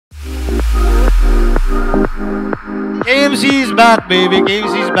KMC is back, baby.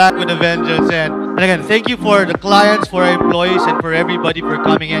 KMC is back with a vengeance. And again, thank you for the clients, for our employees, and for everybody for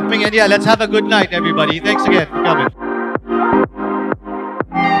coming in. And yeah, let's have a good night, everybody. Thanks again for coming.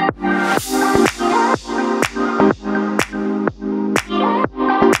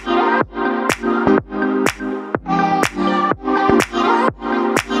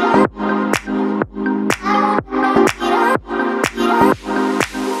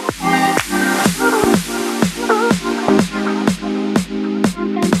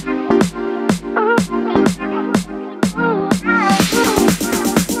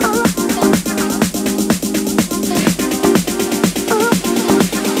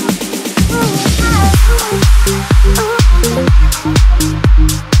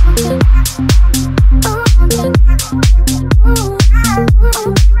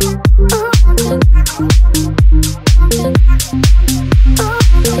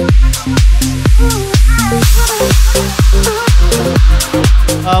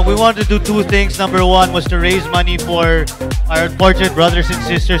 We wanted to do two things. Number one was to raise money for our unfortunate brothers and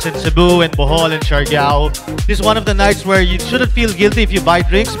sisters in Cebu and Bohol and Siargao. This is one of the nights where you shouldn't feel guilty if you buy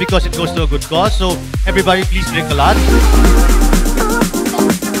drinks because it goes to a good cause. So everybody, please drink a lot.